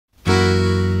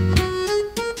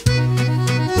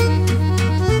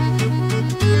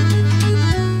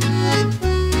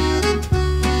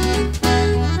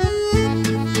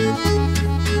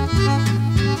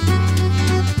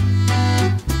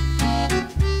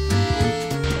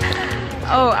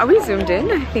Oh, are we zoomed in?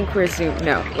 I think we're zoomed.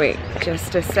 No, wait,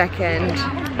 just a second.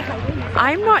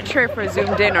 I'm not sure if we're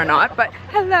zoomed in or not, but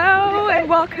hello and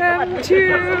welcome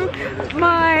to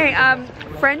my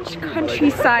French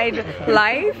countryside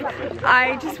life.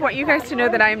 I just want you guys to know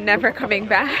that I'm never coming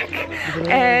back,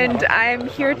 and I'm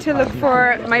here to look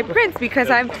for my prince because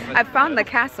I've found the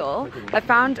castle.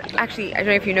 Actually, I don't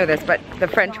know if you know this, but the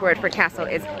French word for castle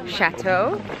is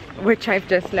chateau, which I've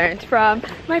just learned from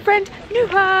my friend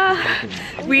Nuha.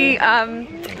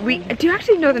 Do you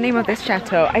actually know the name of this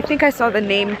chateau? I think I saw the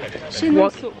name. I'm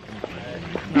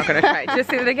not gonna try. Just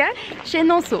say it again.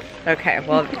 Chenonceau. Okay,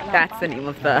 well that's the name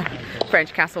of the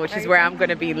French castle, which is where I'm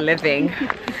gonna be living.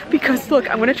 Because look,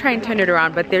 I'm gonna try and turn it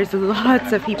around, but there's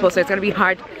lots of people, so it's gonna be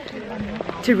hard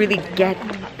to really get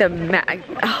the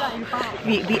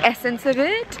essence of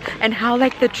it, and how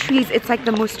like the trees. It's like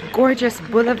the most gorgeous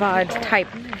boulevard type.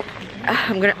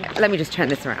 Let me just turn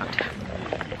this around.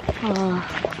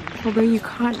 Although you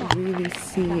can't really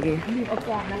see.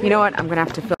 You know what? I'm gonna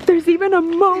have to film. There's even a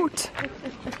moat!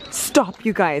 Stop,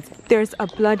 you guys. There's a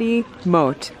bloody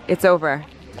moat. It's over.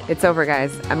 It's over,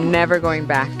 guys. I'm never going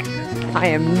back. I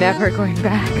am never going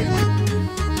back.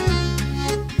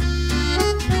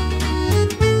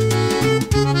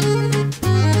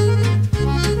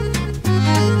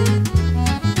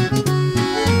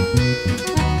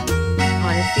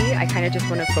 Honestly, I kind of just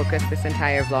want to focus this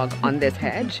entire vlog on this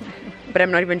hedge. But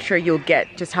I'm not even sure you'll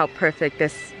get just how perfect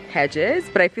this hedge is.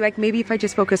 But I feel like maybe if I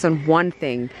just focus on one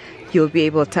thing, you'll be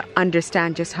able to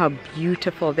understand just how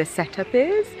beautiful this setup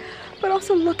is. But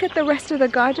also look at the rest of the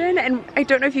garden. And I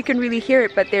don't know if you can really hear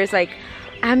it, but there's like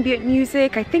ambient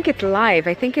music. I think it's live.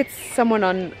 I think it's someone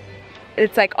on,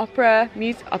 it's like opera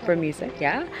music,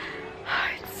 yeah?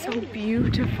 It's so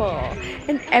beautiful.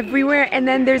 And everywhere. And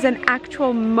then there's an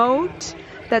actual moat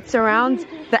that surrounds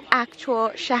the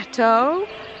actual chateau.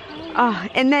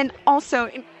 And then also,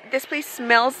 this place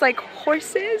smells like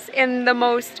horses in the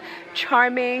most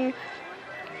charming,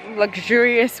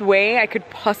 luxurious way I could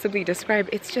possibly describe.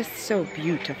 It's just so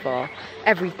beautiful.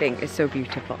 Everything is so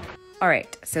beautiful.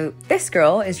 Alright, so this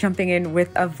girl is jumping in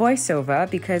with a voiceover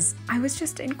because I was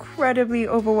just incredibly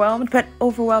overwhelmed, but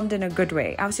overwhelmed in a good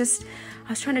way. I was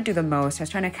trying to do the most. I was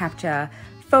trying to capture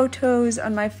photos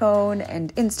on my phone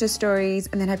and Insta stories,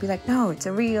 and then I'd be like, no, it's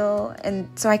a reel. And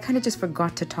so I kind of just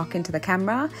forgot to talk into the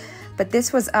camera. But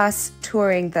this was us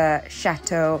touring the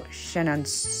Chateau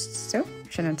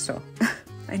Chenonceau.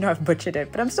 I know I've butchered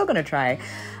it, but I'm still gonna try.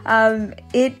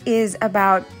 It is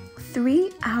about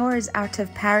 3 hours out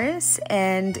of Paris,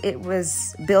 and it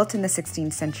was built in the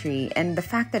 16th century. And the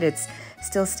fact that it's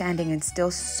still standing and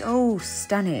still so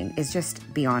stunning is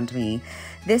just beyond me.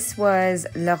 This was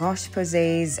Le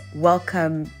Roche-Posay's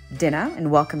welcome dinner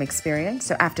and welcome experience.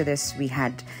 So after this, we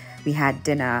had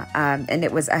dinner, and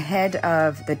it was ahead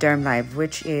of the Derm Live,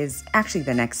 which is actually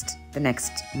the next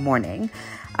morning.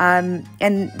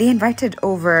 And they invited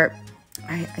over,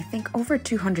 I think over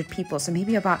 200 people, so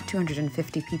maybe about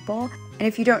 250 people. And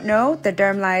if you don't know, the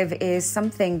Derm Live is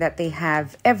something that they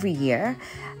have every year.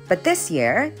 But this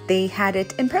year, they had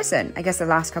it in person. I guess the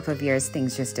last couple of years,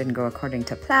 things just didn't go according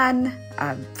to plan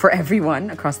for everyone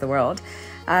across the world.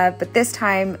 But this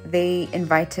time, they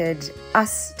invited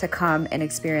us to come and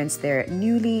experience their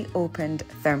newly opened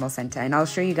thermal center. And I'll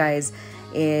show you guys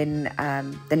in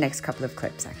the next couple of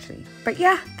clips, actually. But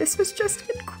yeah, this was just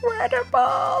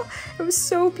incredible. It was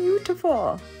so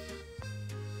beautiful.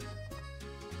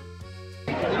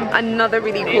 Another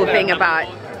really cool thing about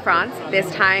France this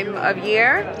time of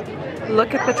year,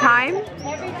 look at the time,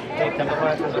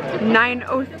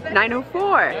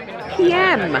 9:04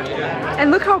 p.m.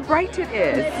 and look how bright it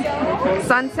is.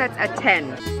 Sun sets at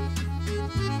 10.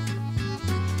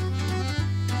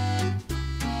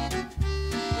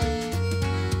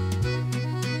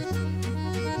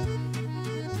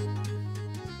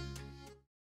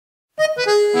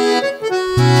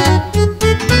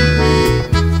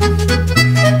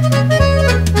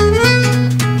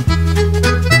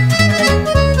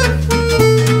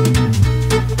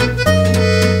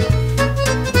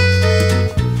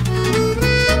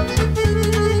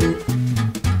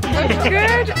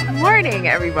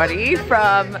 Everybody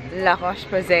from La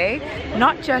Roche-Posay,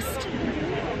 not just,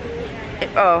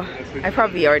 oh, I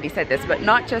probably already said this, but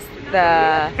not just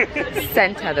the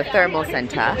center, the thermal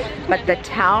center, but the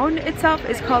town itself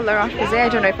is called La Roche-Posay. I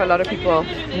don't know if a lot of people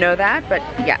know that, but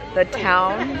yeah, the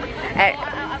town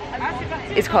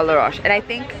is called La Roche. And I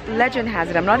think legend has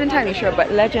it, I'm not entirely sure,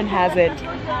 but legend has it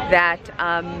that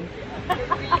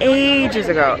ages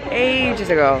ago,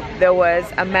 there was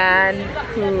a man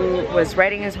who was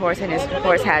riding his horse and his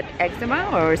horse had eczema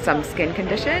or some skin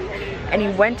condition, and he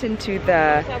went into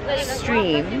the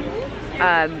stream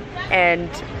and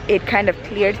it kind of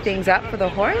cleared things up for the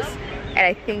horse, and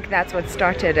I think that's what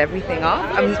started everything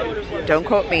off. Don't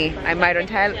quote me, I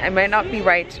might not be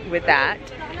right with that.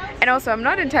 And also, I'm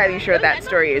not entirely sure that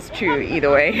story is true either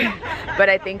way, but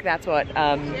I think that's what,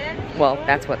 well,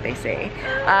 that's what they say.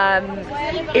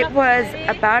 It was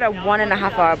about a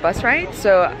 1.5 hour bus ride,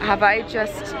 so have I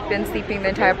just been sleeping the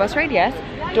entire bus ride? Yes.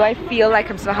 Do I feel like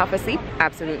I'm still half asleep?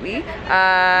 Absolutely.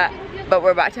 But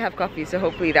we're about to have coffee, so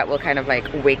hopefully that will kind of like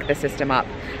wake the system up.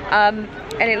 And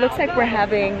it looks like we're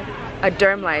having a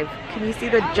Derm Live. Can you see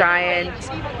the giant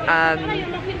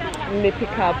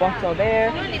Mypica bottle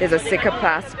there? There's a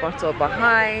Cicaplast bottle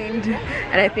behind,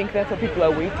 and I think that's what people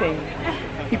are waiting.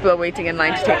 People are waiting in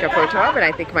line to take a photo of, and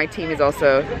I think my team is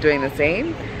also doing the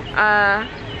same.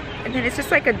 And then it's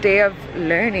just like a day of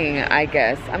learning, I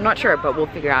guess. I'm not sure, but we'll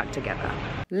figure out together.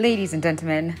 Ladies and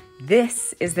gentlemen,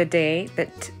 this is the day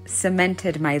that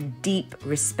cemented my deep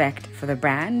respect for the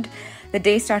brand. The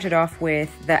day started off with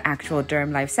the actual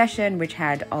Derm Live session, which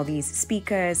had all these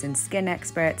speakers and skin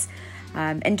experts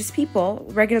and just people,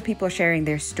 regular people sharing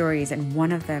their stories. And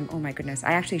one of them, oh my goodness,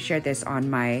 I actually shared this on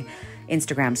my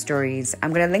Instagram stories.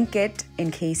 I'm going to link it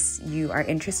in case you are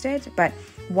interested. But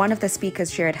one of the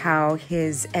speakers shared how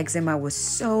his eczema was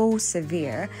so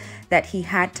severe that he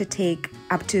had to take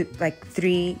up to like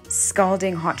 3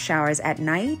 scalding hot showers at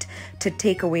night to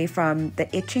take away from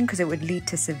the itching, because it would lead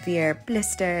to severe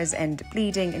blisters and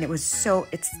bleeding. And it was so,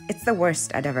 it's the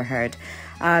worst I'd ever heard.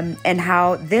 And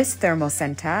how this thermal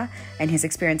center and his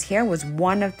experience here was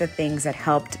one of the things that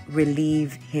helped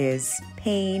relieve his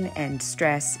pain and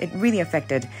stress. It really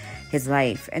affected his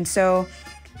life. And so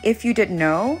if you didn't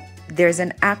know, there's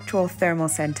an actual thermal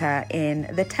center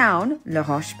in the town,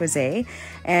 Roche-Posay,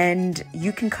 and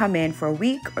you can come in for a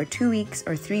week or 2 weeks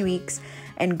or 3 weeks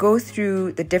and go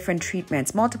through the different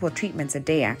treatments, multiple treatments a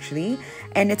day actually.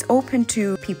 And it's open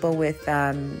to people with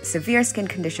severe skin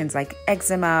conditions like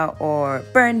eczema or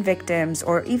burn victims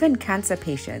or even cancer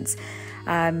patients.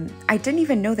 I didn't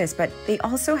even know this, but they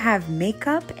also have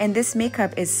makeup, and this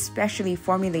makeup is specially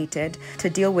formulated to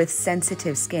deal with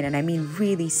sensitive skin, and I mean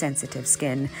really sensitive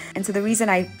skin. And so the reason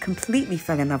I completely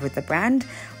fell in love with the brand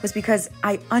was because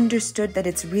I understood that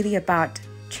it's really about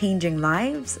changing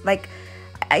lives. Like,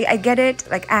 I get it,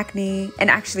 like acne, and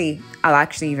actually, I'll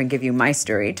actually even give you my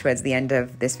story towards the end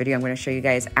of this video. I'm going to show you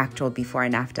guys actual before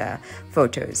and after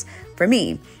photos for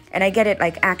me. And I get it,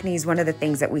 like acne is one of the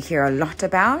things that we hear a lot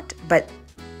about, but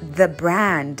the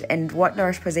brand and what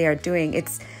Roche-Posay are doing,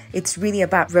 it's really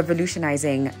about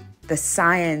revolutionizing the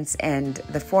science and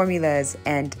the formulas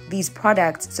and these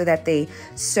products so that they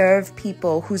serve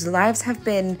people whose lives have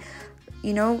been,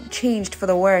 you know, changed for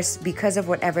the worse because of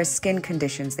whatever skin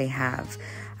conditions they have.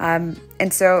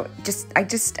 And so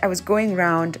I was going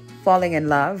around falling in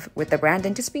love with the brand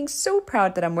and just being so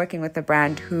proud that I'm working with a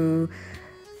brand who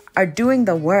are doing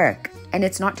the work. And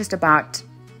it's not just about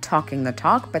talking the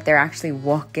talk, but they're actually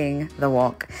walking the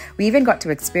walk. We even got to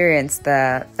experience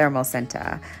the thermal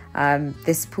center.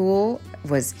 This pool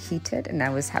was heated and I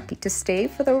was happy to stay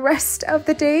for the rest of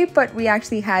the day, but we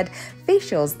actually had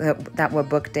facials that were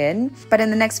booked in. But in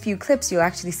the next few clips, you'll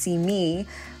actually see me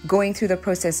going through the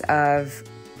process of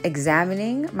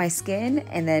examining my skin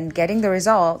and then getting the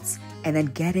results and then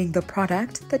getting the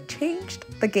product that changed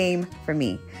the game for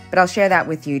me. But I'll share that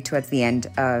with you towards the end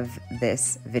of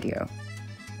this video.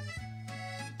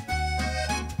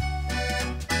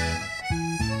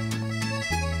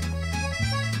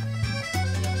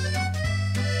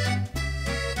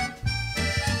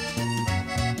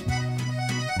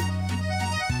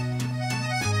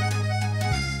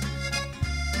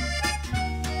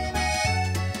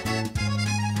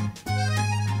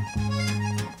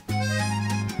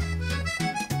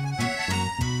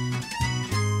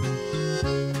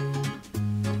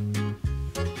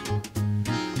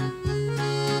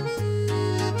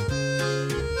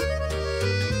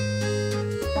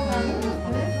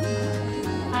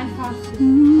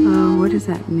 What does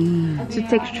that mean? The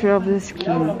texture of the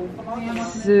skin.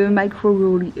 The micro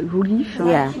relief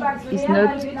is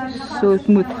not so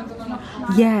smooth.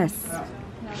 Yes.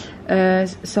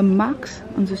 Some marks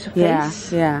on the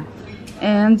surface. Yeah.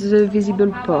 And the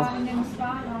visible pore.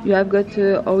 You have got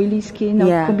oily skin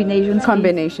or combination skin.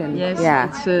 Combination. Yes. Yeah.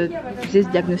 It's this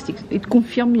diagnostic. It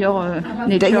confirms your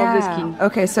nature of the skin.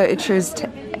 Okay, so it shows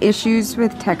issues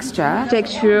with texture.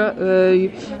 Texture.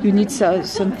 You need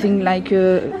something like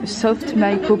a soft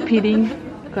micro peeling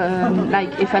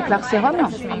like Effaclar serum.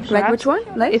 Like which one?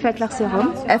 Like Effaclar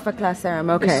serum. Effaclar serum.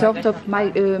 Okay. A sort of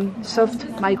soft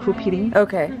micro peeling.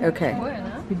 Okay. Okay.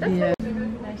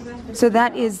 So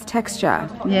that is texture.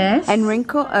 Yes. And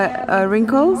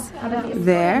wrinkles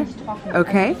there.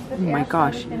 Okay. Oh my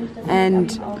gosh.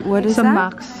 And what is some that?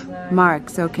 marks.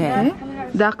 Marks. Okay.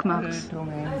 Dark marks.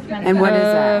 And what is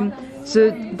that?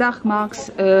 The dark marks,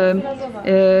 they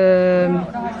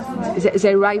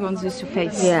arrive on the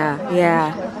surface. Yeah.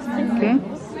 Yeah. Okay.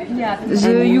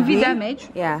 The UV damage.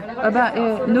 Yeah.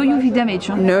 No UV damage.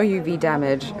 Huh? No UV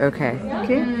damage. Okay.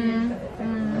 Okay.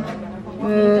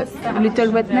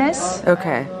 Little wetness.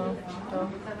 Okay.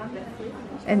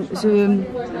 And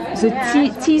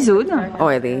the T-zone.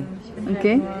 Oily.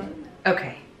 Okay.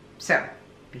 Okay. So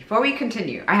before we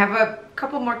continue, I have a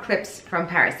couple more clips from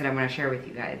Paris that I want to share with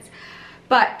you guys.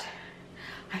 But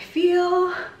I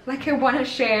feel like I want to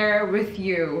share with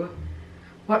you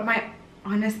what my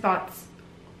honest thoughts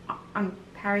on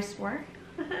Paris were.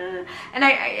 And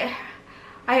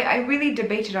I really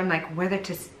debated on like whether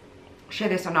to share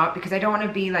this or not, because I don't want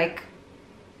to be like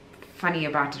funny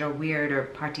about it or weird or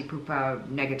party poopa or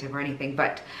negative or anything.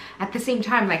 But at the same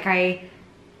time, like I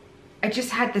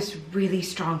just had this really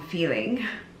strong feeling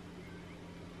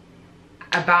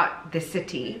about the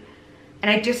city.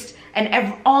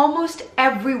 And almost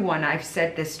everyone I've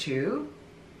said this to,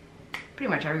 pretty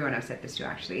much everyone I've said this to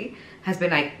actually, has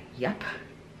been like, yep,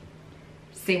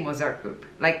 same was our group,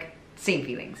 like same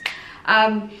feelings.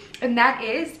 And that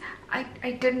is,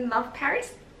 I didn't love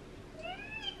Paris.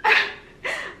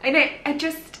 And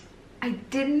I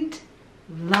didn't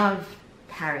love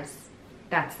Paris.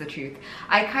 That's the truth.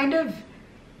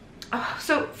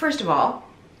 So first of all,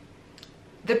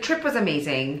 the trip was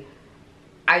amazing.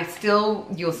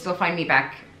 You'll still find me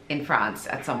back in France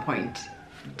at some point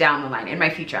down the line in my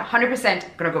future. 100%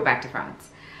 gonna go back to France.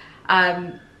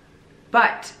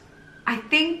 But I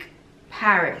think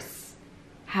Paris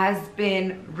has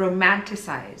been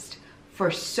romanticized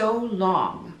for so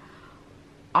long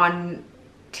on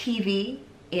TV,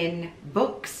 in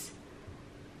books,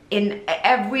 in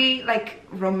every like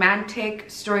romantic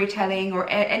storytelling or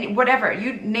any whatever,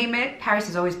 you name it, Paris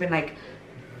has always been like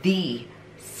the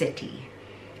city.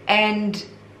 And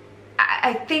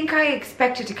I think I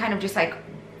expected to kind of just like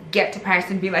get to Paris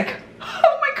and be like,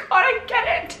 oh my god, I get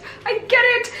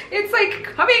it, it's like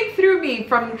coming through me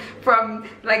from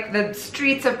like the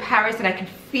streets of Paris, and I can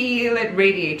feel it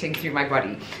radiating through my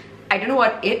body. I don't know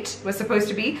what it was supposed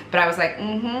to be, but I was like,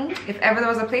 if ever there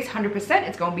was a place, 100%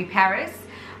 it's gonna be Paris.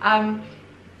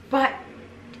 But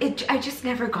I just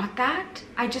never got that.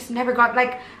 I just never got,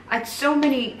 like, at so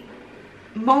many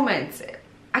moments,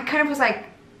 I kind of was like,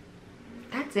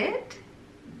 that's it?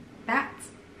 That's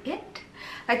it?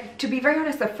 Like, to be very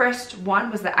honest, the first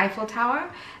one was the Eiffel Tower,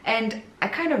 and I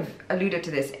kind of alluded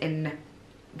to this in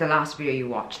the last video you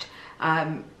watched.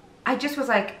 I just was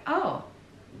like, oh,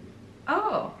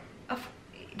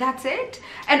 that's it?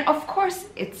 And of course,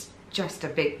 it's just a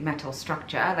big metal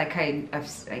structure. Like I've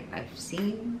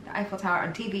seen the Eiffel Tower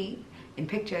on TV, in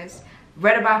pictures,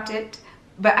 read about it,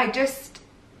 but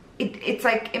it's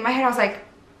like, in my head I was like,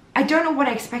 I don't know what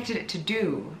I expected it to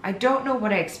do. I don't know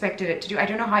what I expected it to do. I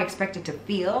don't know how I expected it to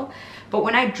feel. But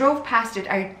when I drove past it,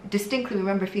 I distinctly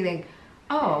remember feeling,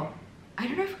 oh, I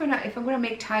don't know if I'm gonna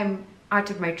make time out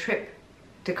of my trip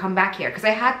to come back here, because I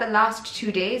had the last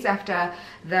 2 days after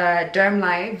the Derm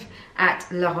Live at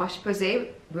Roche-Posay.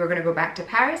 We were gonna go back to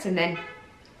Paris, and then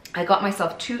I got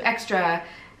myself 2 extra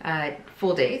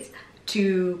full days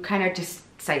to kind of just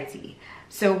sightsee.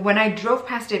 So when I drove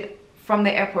past it from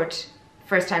the airport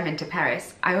first time into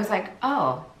Paris, I was like,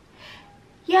 oh,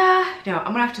 yeah, no,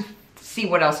 I'm gonna have to see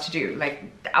what else to do. Like,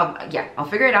 I'll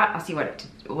figure it out. I'll see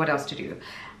what else to do.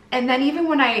 And then even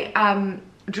when I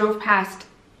drove past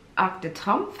Arc de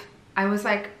Triomphe, I was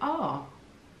like, oh,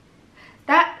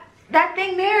 that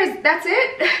thing there that's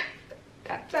it.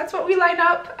 That's what we line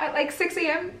up at like 6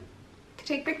 a.m. to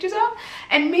take pictures of.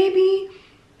 And maybe,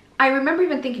 I remember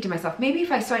even thinking to myself, maybe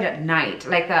if I saw it at night,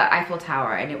 like the Eiffel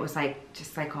Tower, and it was like,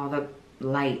 just like all the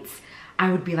lights,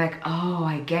 I would be like, oh,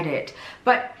 I get it.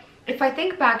 But if I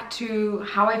think back to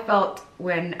how I felt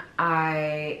when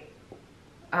I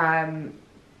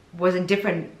was in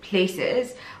different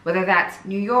places, whether that's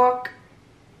New York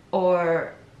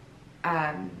or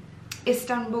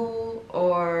Istanbul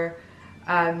or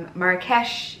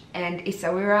Marrakesh and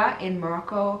Essaouira in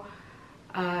Morocco,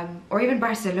 or even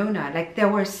Barcelona, like there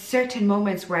were certain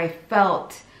moments where I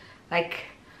felt like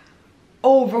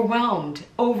overwhelmed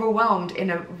in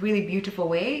a really beautiful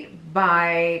way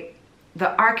by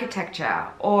the architecture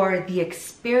or the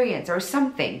experience or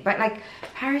something. But like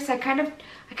Paris, I kind of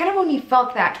only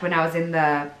felt that when I was in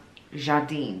the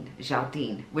Jardin,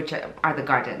 which are the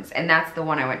gardens, and that's the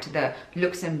one I went to, the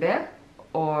Luxembourg,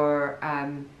 or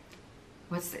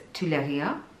what's it,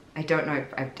 Tuileries. I don't know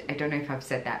if I've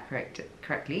said that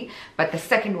correctly, but the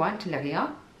second one, Tuileries,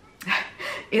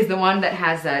 is the one that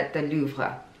has the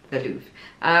Louvre.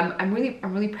 I'm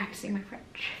really practicing my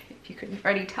French. If you couldn't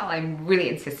already tell, I'm really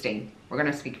insisting we're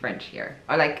gonna speak French here,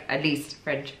 or like at least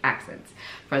French accents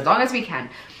for as long as we can.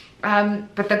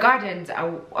 But the gardens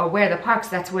are where the parks,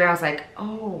 that's where I was like,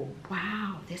 oh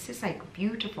wow, this is like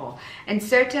beautiful. And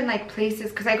certain like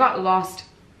places, because I got lost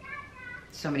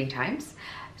so many times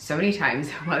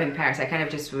while in Paris. I kind of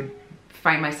just would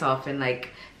find myself in like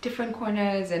different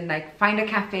corners and like find a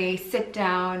cafe, sit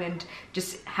down and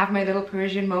just have my little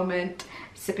Parisian moment,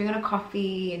 sipping on a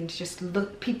coffee and just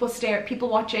look, people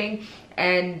watching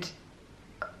and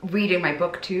reading my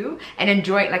book too, and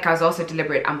enjoy it. Like I was also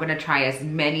deliberate, I'm gonna try as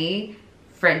many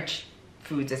French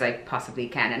foods as I possibly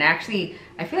can, and actually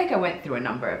I feel like I went through a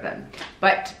number of them.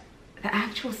 But the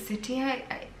actual city,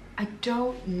 I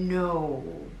don't know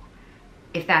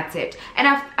if that's it. And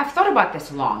I've thought about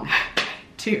this long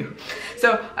too.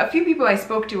 So a few people I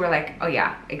spoke to were like, oh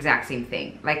yeah, exact same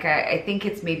thing. Like I think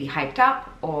it's maybe hyped up,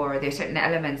 or there's certain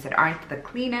elements that aren't the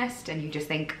cleanest and you just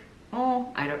think,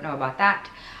 oh, I don't know about that.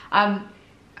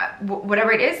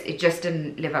 Whatever it is, it just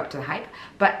didn't live up to the hype.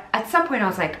 But at some point I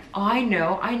was like, oh, I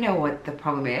know what the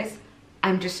problem is.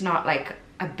 I'm just not like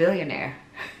a billionaire.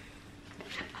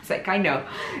 I was like, I know,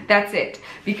 that's it.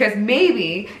 Because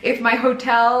maybe if my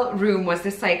hotel room was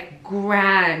this like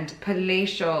grand,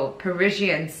 palatial,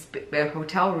 Parisian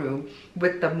hotel room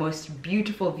with the most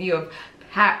beautiful view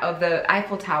of the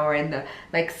Eiffel Tower and the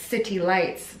like city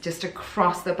lights just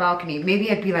across the balcony,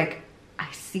 maybe I'd be like,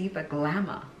 I see the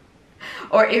glamour.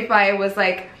 Or if I was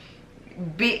like,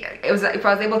 if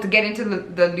I was able to get into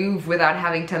the Louvre without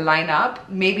having to line up,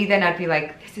 maybe then I'd be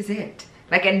like, this is it.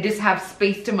 Like, and just have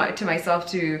space to myself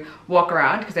to walk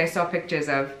around, because I saw pictures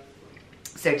of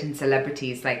certain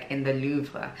celebrities like in the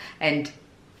Louvre and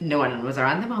no one was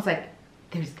around them. I was like,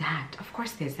 there's that, of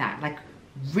course there's that. Like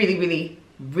really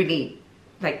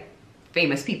like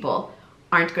famous people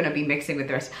aren't gonna be mixing with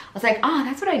the rest. I was like, oh,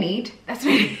 that's what I need. That's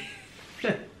what I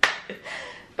need.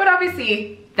 But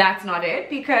obviously that's not it,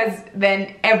 because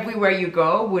then everywhere you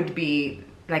go would be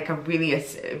like a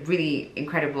really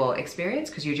incredible experience,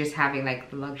 because you're just having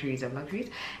like the luxuries of luxuries.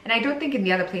 And I don't think in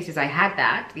the other places I had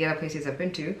that, the other places I've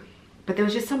been to, but there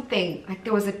was just something, like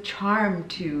there was a charm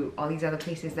to all these other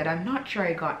places that I'm not sure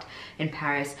I got in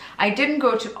Paris. I didn't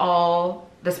go to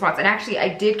all the spots, and actually I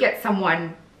did get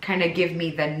someone kind of give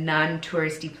me the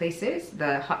non-touristy places,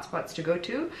 the hot spots to go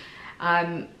to.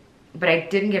 But I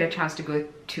didn't get a chance to go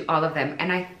to all of them.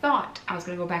 And I thought I was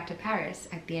gonna go back to Paris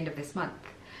at the end of this month,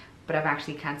 but I've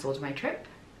actually canceled my trip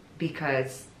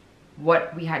because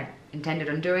what we had intended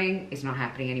on doing is not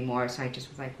happening anymore. So I just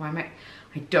was like, I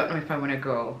don't know if I wanna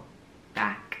go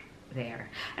back there.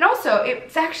 And also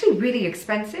it's actually really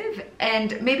expensive,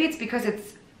 and maybe it's because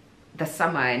it's the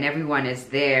summer and everyone is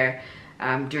there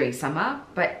during summer,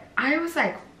 but I was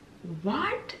like,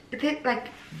 what? Like,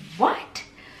 what?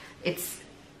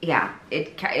 Yeah,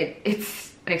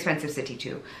 it's an expensive city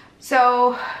too.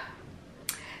 So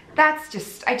that's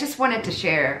just, I just wanted to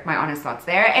share my honest thoughts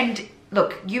there. And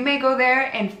look, you may go there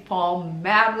and fall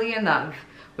madly in love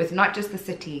with not just the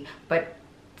city, but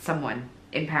someone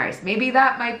in Paris. Maybe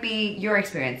that might be your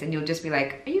experience and you'll just be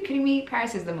like, are you kidding me?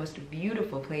 Paris is the most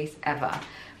beautiful place ever.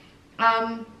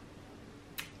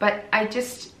 But I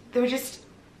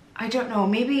don't know,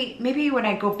 maybe when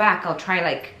I go back, I'll try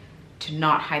like to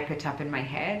not hype it up in my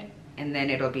head, and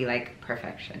then it'll be like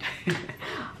perfection.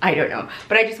 I don't know,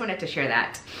 but I just wanted to share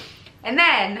that. And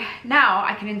then now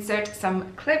I can insert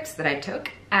some clips that I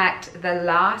took at the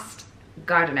last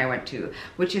garden I went to,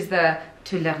 which is the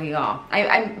Tuileries.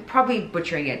 I'm probably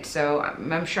butchering it, so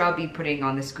I'm sure I'll be putting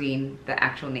on the screen the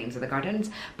actual names of the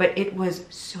gardens, but it was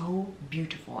so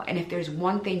beautiful. And if there's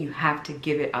one thing you have to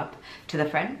give it up to the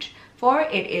French for,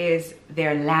 it is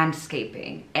their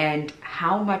landscaping and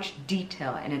how much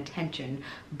detail and attention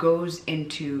goes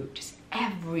into just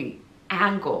every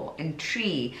angle and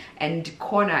tree and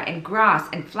corner and grass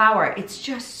and flower. It's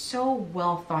just so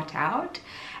well thought out.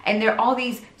 And there are all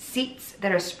these seats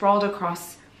that are sprawled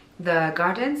across the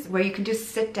gardens where you can just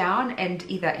sit down and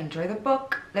either enjoy the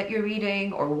book that you're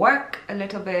reading or work a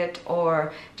little bit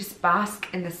or just bask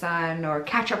in the sun or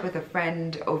catch up with a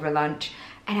friend over lunch.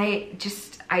 And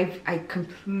I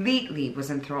completely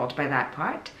was enthralled by that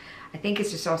part. I think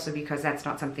it's just also because that's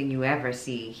not something you ever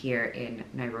see here in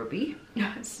Nairobi.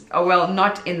 Oh, well,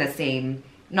 not at the same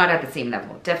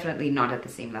level. Definitely not at the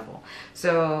same level.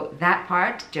 So that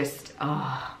part just,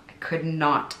 I could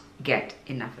not get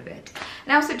enough of it.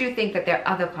 And I also do think that there are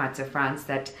other parts of France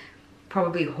that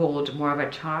probably hold more of a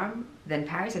charm than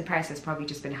Paris, and Paris has probably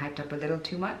just been hyped up a little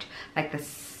too much, like the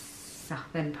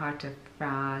southern part of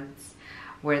France,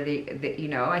 where you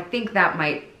know, I think that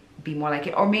might be more like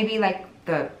it, or maybe like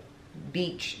the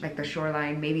beach, like the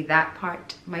shoreline, maybe that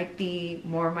part might be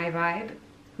more my vibe.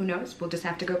 Who knows? We'll just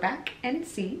have to go back and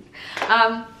see.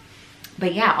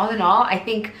 But yeah, all in all, I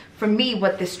think for me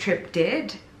what this trip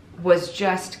did was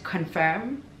just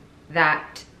confirm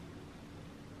that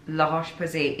La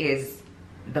Roche-Posay is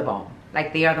the bomb.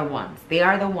 Like, they are the ones. They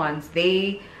are the ones.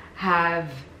 They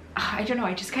have, I don't know,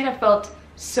 I just kind of felt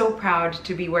so proud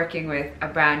to be working with a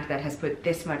brand that has put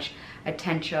this much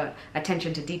attention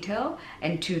to detail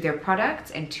and to their products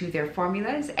and to their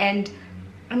formulas. And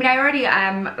I mean, I already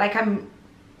am, like,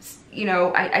 you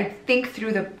know, I think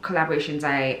through the collaborations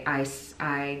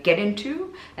I get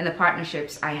into and the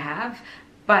partnerships I have,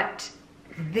 but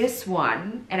this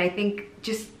one, and I think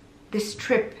just this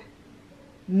trip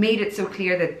made it so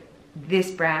clear that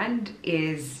this brand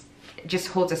just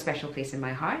holds a special place in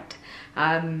my heart.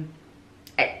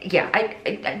 Yeah,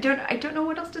 I don't know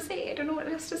what else to say. I don't know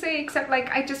what else to say except, like,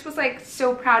 I just was like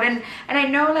so proud. And I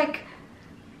know, like,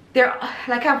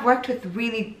 I've worked with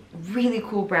really, really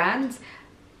cool brands,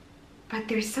 but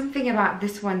there's something about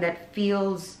this one that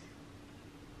feels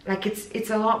like it's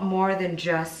a lot more than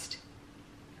just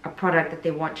a product that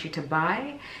they want you to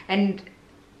buy. And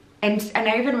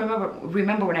I even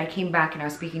remember when I came back and I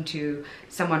was speaking to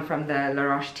someone from the La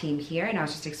Roche team here, and I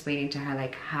was just explaining to her,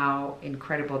 like, how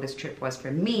incredible this trip was for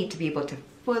me to be able to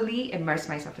fully immerse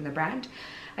myself in the brand.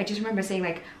 I just remember saying,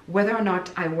 like, whether or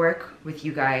not I work with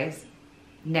you guys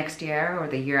next year or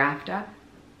the year after,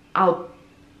 I'll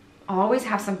always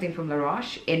have something from La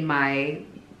Roche in my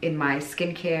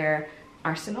skincare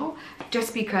arsenal,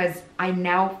 just because I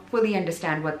now fully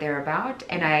understand what they're about,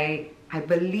 and I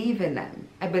believe in them.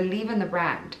 I believe in the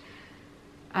brand.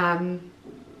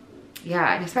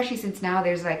 Yeah, and especially since now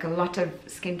there's like a lot of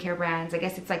skincare brands. I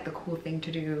guess it's like the cool thing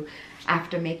to do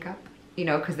after makeup, you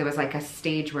know, because there was like a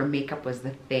stage where makeup was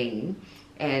the thing,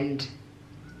 and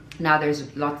now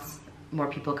there's lots more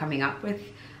people coming up with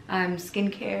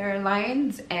skincare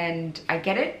lines, and I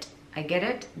get it,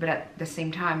 but at the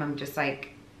same time I'm just like,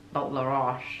 but La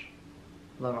Roche,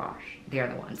 they're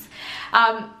the ones.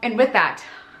 And with that,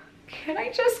 can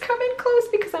I just come in close,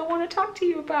 because I want to talk to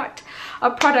you about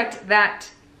a product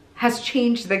that has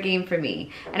changed the game for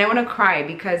me. And I want to cry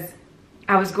because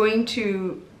I was going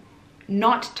to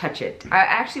not touch it. I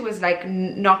actually was like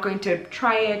not going to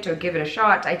try it or give it a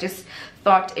shot. I just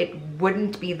thought it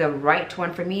wouldn't be the right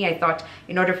one for me. I thought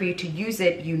in order for you to use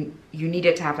it, you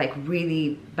needed to have like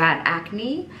really bad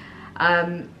acne.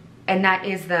 And that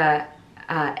is the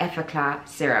Effaclar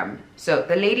serum. So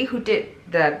the lady who did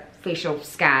the facial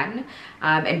scan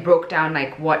and broke down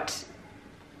like what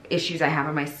issues I have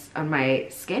on my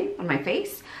skin, on my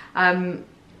face,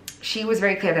 she was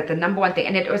very clear that the number one thing,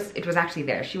 and it was actually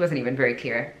there, she wasn't even very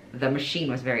clear, the machine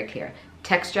was very clear,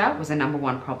 texture was the number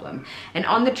one problem. And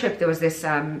on the trip there was this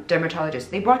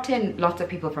dermatologist. They brought in lots of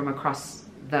people from across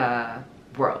the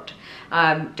world,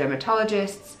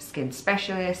 dermatologists, skin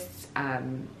specialists,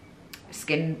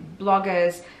 skin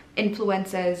bloggers,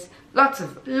 influencers, lots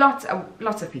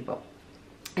of people.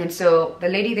 And so the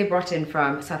lady they brought in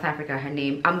from South Africa, her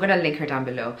name, I'm gonna link her down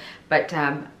below, but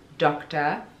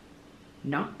Dr.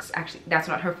 Knox, actually that's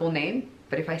not her full name,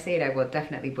 but if I say it I will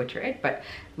definitely butcher it, but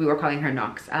we were calling her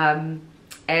Knox.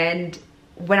 And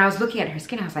when I was looking at her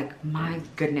skin, I was like, my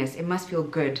goodness, it must feel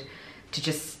good to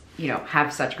just, you know,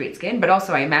 have such great skin. But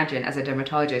also I imagine as a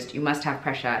dermatologist, you must have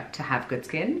pressure to have good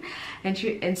skin. And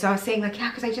so I was saying, like,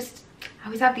 yeah, because I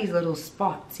always have these little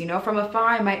spots, you know, from afar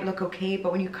I might look okay,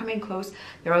 but when you come in close,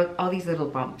 there are all these little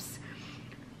bumps.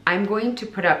 I'm going to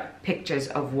put up pictures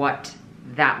of what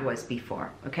that was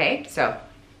before, okay? So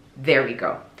there we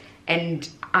go. And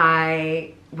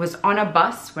I was on a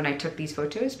bus when I took these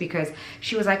photos because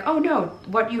she was like, oh no,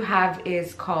 what you have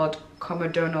is called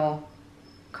comedonal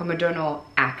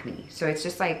acne. So it's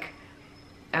just like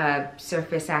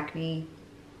surface acne,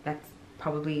 that's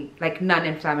probably like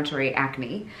non-inflammatory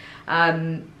acne.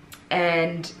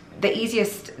 And the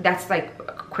easiest, that's like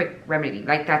a quick remedy,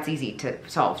 like that's easy to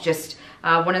solve. Just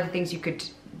one of the things you could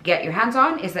get your hands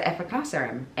on is the Effaclar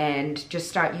serum, and just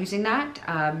start using that.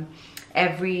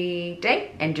 every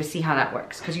day and just see how that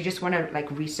works, because you just want to like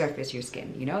resurface your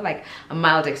skin, you know, like a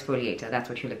mild exfoliator. That's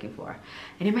what you're looking for.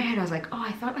 And in my head I was like, oh,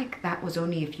 I thought like that was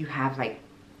only if you have like,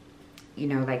 you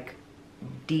know, like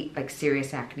deep, like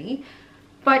serious acne,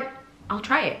 but I'll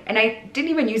try it. And I didn't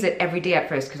even use it every day at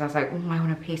first because I was like, oh, I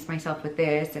want to pace myself with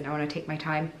this and I want to take my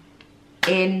time.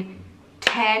 In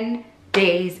 10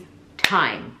 days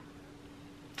time,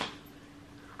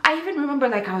 I even remember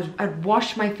like I'd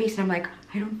wash my face and I'm like,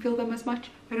 I don't feel them as much.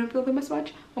 I don't feel them as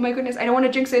much. Oh my goodness, I don't want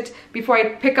to jinx it before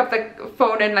I pick up the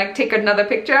phone and like take another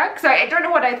picture. So I don't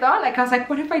know what I thought. Like I was like,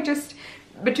 what if I just,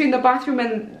 between the bathroom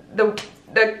and the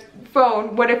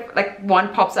phone, what if like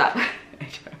one pops up?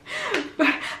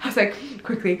 But I was like,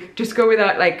 quickly, just go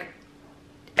without like,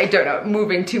 I don't know,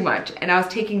 moving too much. And I was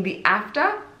taking the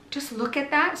after, just look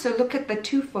at that. So look at the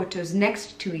two photos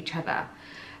next to each other.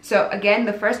 So again,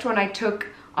 the first one I took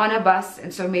on a bus,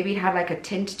 and so maybe it had like a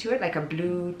tint to it, like a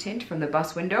blue tint from the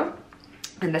bus window.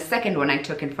 And the second one I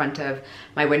took in front of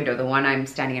my window, the one I'm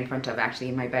standing in front of actually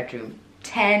in my bedroom,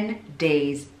 10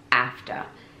 days after.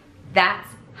 That's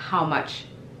how much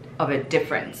of a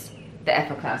difference the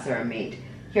Effaclar serum made.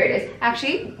 Here it is.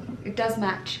 Actually, it does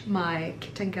match my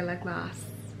Kitengela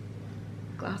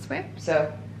glassware,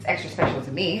 so it's extra special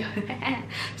to me.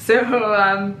 So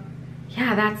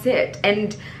yeah, that's it.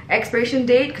 And expiration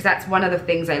date, because that's one of the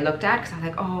things I looked at, because I was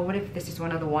like, oh, what if this is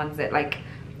one of the ones that like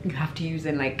you have to use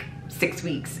in like 6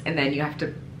 weeks and then you have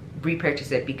to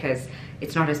repurchase it because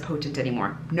it's not as potent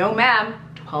anymore. No ma'am,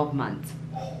 12 months.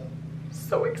 Oh,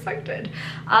 so excited.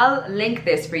 I'll link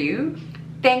this for you.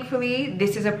 Thankfully,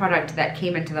 this is a product that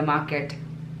came into the market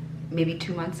maybe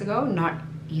 2 months ago, not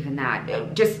even that.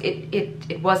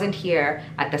 It wasn't here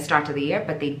at the start of the year,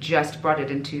 but they just brought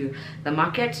it into the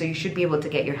market, so you should be able to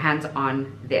get your hands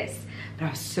on this. But I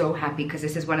was so happy because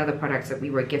this is one of the products that we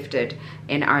were gifted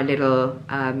in our little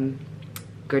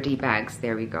goodie bags.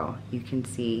 There we go. You can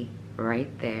see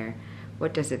right there.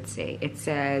 What does it say? It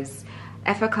says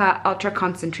Effaclar Ultra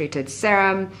Concentrated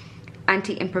Serum,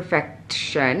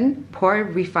 Anti-Imperfection, Pore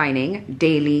Refining,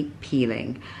 Daily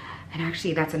Peeling. And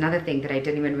actually, that's another thing that I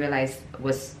didn't even realize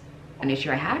was an issue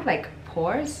I had, like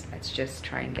pores. Let's just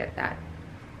try and get that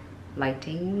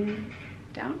lighting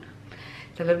down.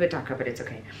 It's a little bit darker, but it's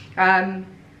okay.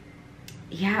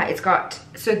 Yeah, it's got,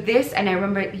 so this, and I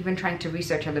remember even trying to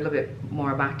research a little bit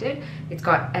more about it. It's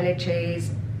got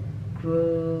LHAs,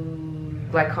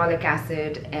 glycolic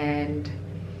acid, and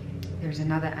there's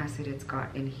another acid it's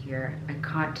got in here. I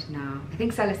can't now. I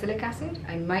think salicylic acid.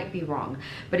 I might be wrong,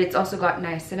 but it's also got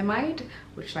niacinamide,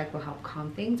 which like will help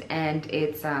calm things, and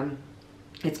it's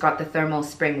got the thermal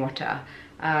spring water.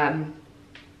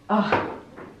 Oh,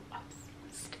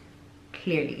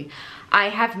 clearly, I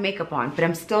have makeup on, but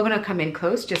I'm still gonna come in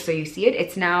close just so you see it.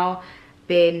 It's now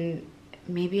been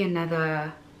maybe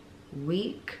another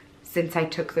week since I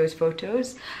took those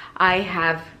photos. I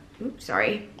have, oops,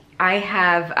 sorry. I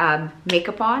have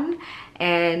makeup on,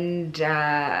 and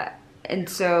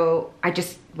so I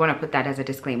just want to put that as a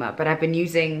disclaimer, but I've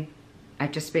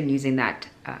just been using that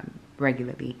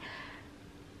regularly.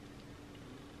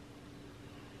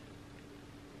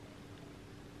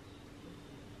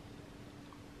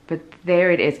 But there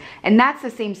it is. And that's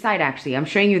the same side actually. I'm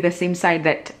showing you the same side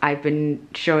that I've been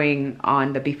showing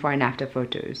on the before and after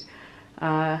photos.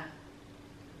 But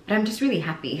I'm just really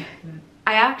happy.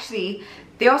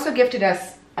 They also gifted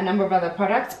us a number of other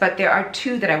products, but there are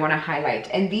two that I want to highlight,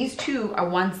 and these two are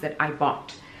ones that I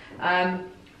bought.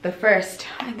 The first,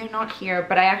 and they're not here,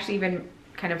 but I actually even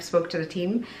kind of spoke to the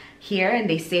team here, and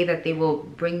they say that they will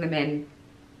bring them in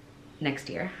next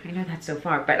year. I know that's so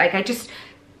far, but like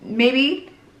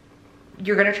maybe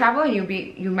you're gonna travel and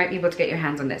you might be able to get your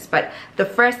hands on this. But the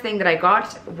first thing that I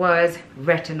got was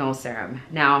retinol serum.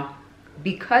 Now,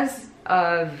 because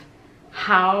of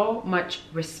how much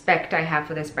respect I have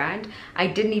for this brand, I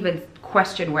didn't even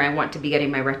question where I want to be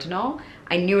getting my retinol.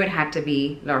 I knew it had to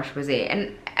be Roche-Posay.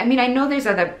 And I mean, I know there's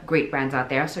other great brands out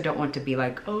there, so I don't want to be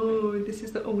like, oh, this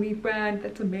is the only brand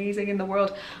that's amazing in the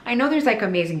world. I know there's like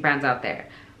amazing brands out there,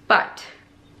 but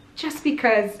just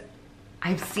because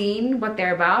I've seen what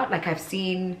they're about, like I've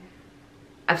seen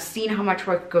how much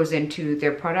work goes into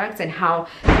their products, and how,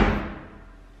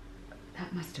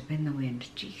 that must have been the wind,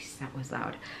 jeez, that was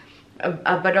loud.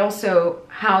 But also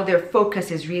how their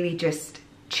focus is really just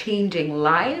changing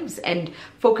lives and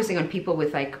focusing on people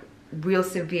with like real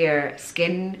severe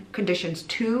skin conditions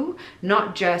too,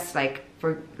 not just like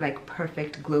for like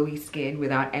perfect glowy skin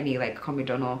without any like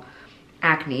comedonal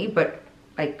acne, but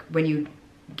like when you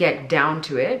get down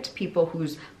to it, people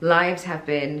whose lives have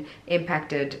been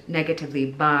impacted negatively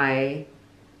by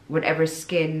whatever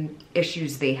skin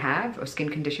issues they have or skin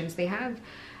conditions they have.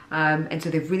 And so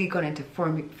they've really gone into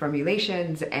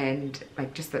formulations and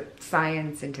like just the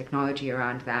science and technology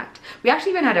around that. We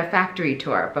actually even had a factory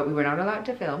tour, but we were not allowed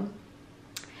to film.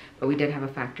 But we did have a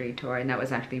factory tour, and that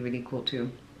was actually really cool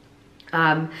too.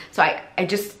 So I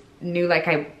just knew like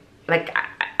I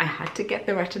had to get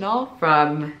the retinol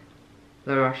from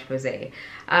the Roche-Posay.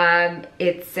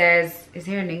 It says, is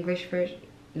there an English version?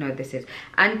 No, this is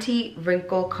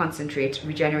anti-wrinkle concentrate,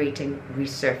 regenerating,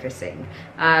 resurfacing.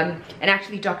 And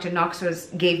actually Dr. Knox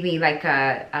gave me like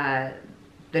a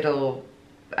little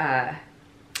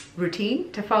routine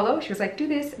to follow. She was like, do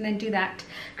this and then do that.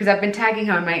 Because I've been tagging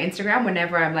her on my Instagram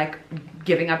whenever I'm like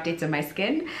giving updates on my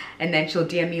skin. And then she'll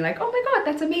DM me like, oh my God,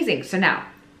 that's amazing. So now,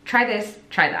 try this,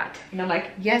 try that. And I'm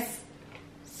like, yes,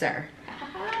 sir.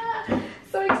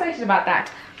 So excited about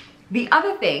that. The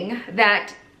other thing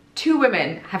that 2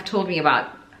 women have told me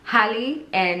about, Hallie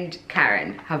and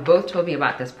Karen, have both told me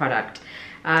about this product.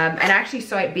 And I actually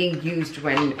saw it being used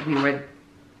when we were...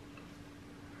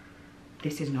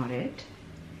 This is not it.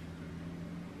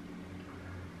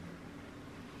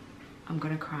 I'm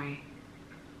gonna cry.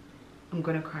 I'm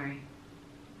gonna cry.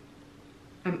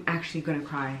 I'm actually gonna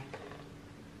cry.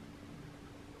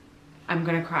 I'm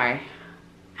gonna cry.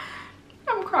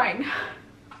 I'm crying.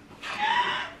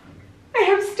 I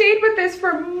have stayed with this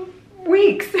for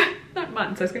weeks, not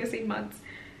months. I was gonna say months.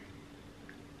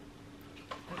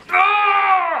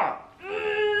 Ah!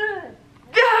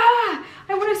 Ah!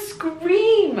 I want to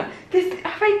scream. Did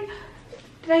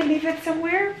I leave it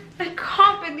somewhere? I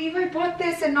can't believe I bought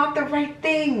this and not the right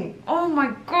thing. Oh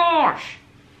my gosh.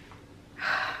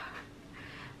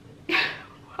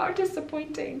 How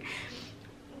disappointing.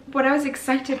 What I was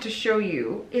excited to show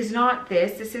you is not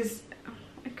this. This is,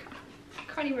 I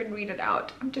can't even read it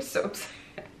out. I'm just so upset.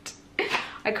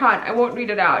 I won't read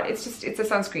it out. It's a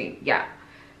sunscreen. Yeah.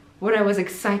 What I was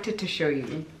excited to show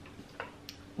you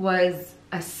was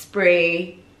a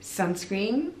spray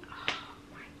sunscreen.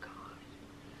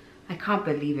 I can't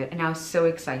believe it. And I was so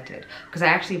excited because I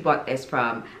actually bought this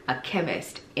from a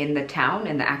chemist in the town,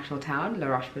 in the actual town, La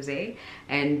Roche-Posay.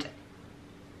 And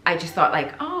I just thought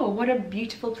like, oh, what a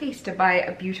beautiful place to buy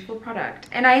a beautiful product.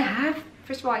 And I have,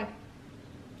 first of all, I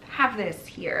have this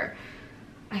here.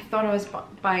 I thought I was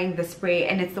buying the spray,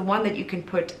 and it's the one that you can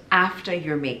put after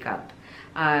your makeup.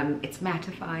 It's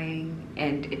mattifying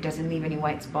and it doesn't leave any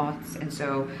white spots. And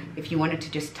so if you wanted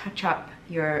to just touch up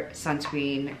your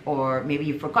sunscreen, or maybe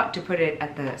you forgot to put it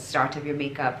at the start of your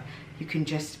makeup, you can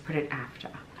just put it after.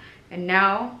 And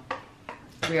now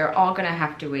we are all gonna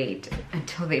have to wait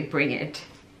until they bring it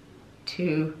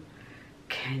to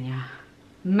Kenya.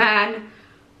 Man,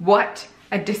 what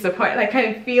a disappointment. Like,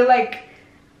 I feel like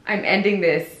I'm ending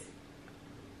this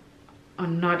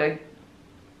on not a...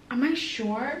 Am I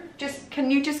sure?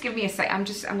 Can you just give me a sec? I'm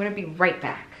gonna be right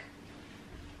back.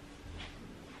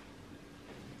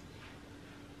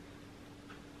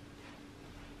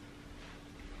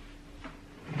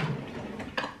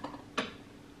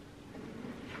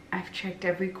 I've checked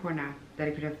every corner that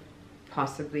I could have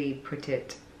possibly put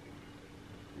it.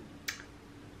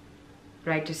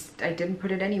 But I didn't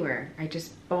put it anywhere. I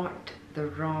just bought the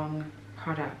wrong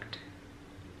product.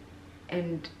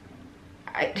 And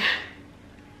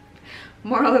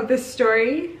moral of this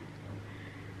story,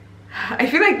 I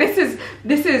feel like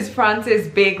this is France's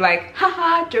big like,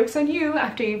 haha, joke's on you,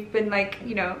 after you've been like,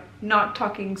 you know, not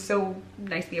talking so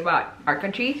nicely about our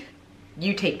country.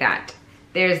 You take that.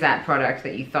 There's that product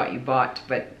that you thought you bought,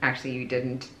 but actually you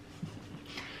didn't.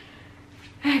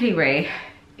 Anyway,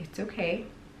 it's okay.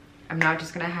 I'm now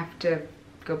just gonna have to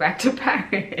go back to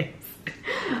Paris.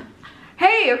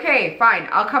 Hey, okay, fine,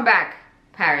 I'll come back,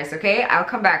 Paris, okay? I'll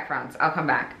come back, France, I'll come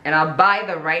back. And I'll buy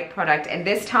the right product. And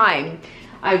this time,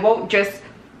 I won't just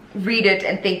read it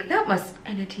and think, that must,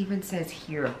 and it even says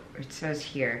here, it says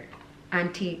here,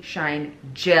 anti-shine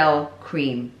gel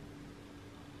cream.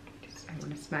 I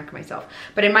want to smack myself.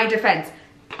 But in my defense,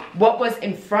 what was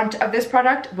in front of this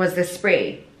product was the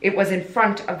spray. It was in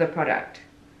front of the product,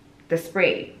 the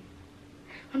spray.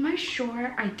 Am I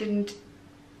sure I didn't,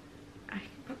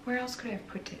 but where else could I have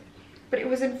put it? But it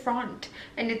was in front,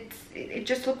 and it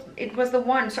just looked, it was the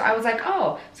one. So I was like,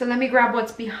 oh, so let me grab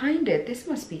what's behind it. This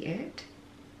must be it.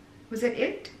 Was it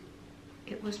it?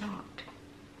 It was not.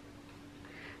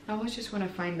 I always just want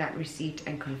to find that receipt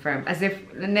and confirm, as if,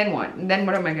 and then what? And then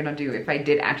what am I gonna do if I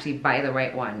did actually buy the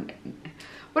right one?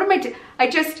 What am I doing? I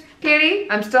just,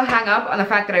 clearly, I'm still hung up on the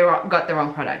fact that I got the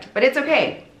wrong product, but it's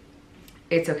okay.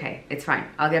 It's okay, it's fine.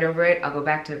 I'll get over it. I'll go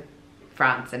back to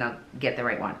France and I'll get the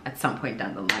right one at some point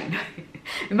down the line.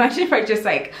 Imagine if I just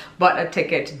like bought a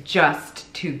ticket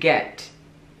just to get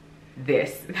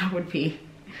this. That would be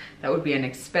an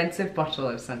expensive bottle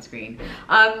of sunscreen.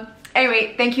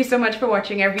 Anyway, thank you so much for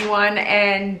watching, everyone,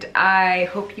 and I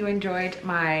hope you enjoyed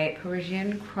my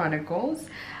Parisian Chronicles.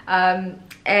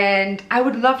 And I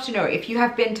would love to know if you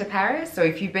have been to Paris or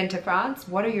if you've been to France,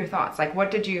 what are your thoughts? Like,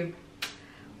 what did you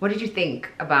think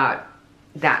about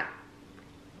that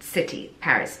city,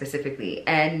 Paris specifically,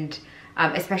 and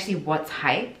especially what's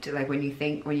hyped? Like when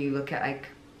you look at, like,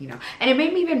 you know, and it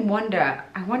made me even wonder.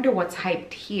 I wonder what's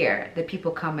hyped here, that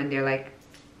people come and they're like,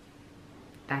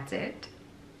 that's it.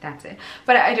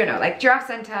 But I don't know, like Giraffe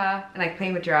Center and like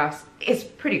playing with giraffes is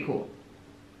pretty cool.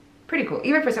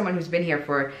 Even for someone who's been here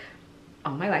for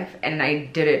all my life, and I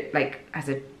did it like as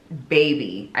a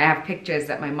baby. I have pictures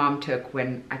that my mom took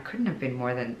when I couldn't have been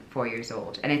more than 4 years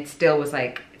old, and it still was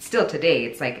like, still today,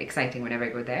 it's like exciting whenever I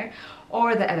go there.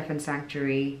 Or the elephant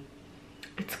sanctuary.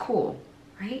 It's cool,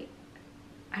 right?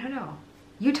 I don't know.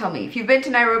 You tell me if you've been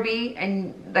to Nairobi,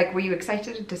 and like, were you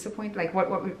excited or disappointed? Like,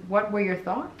 what were your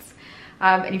thoughts?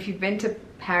 And if you've been to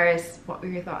Paris, what were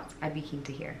your thoughts? I'd be keen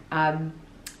to hear.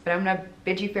 But I'm gonna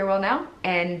bid you farewell now,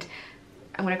 and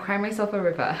I'm gonna cry myself a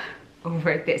river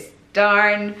over this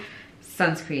darn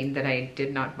sunscreen that I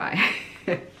did not buy.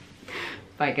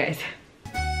 Bye, guys.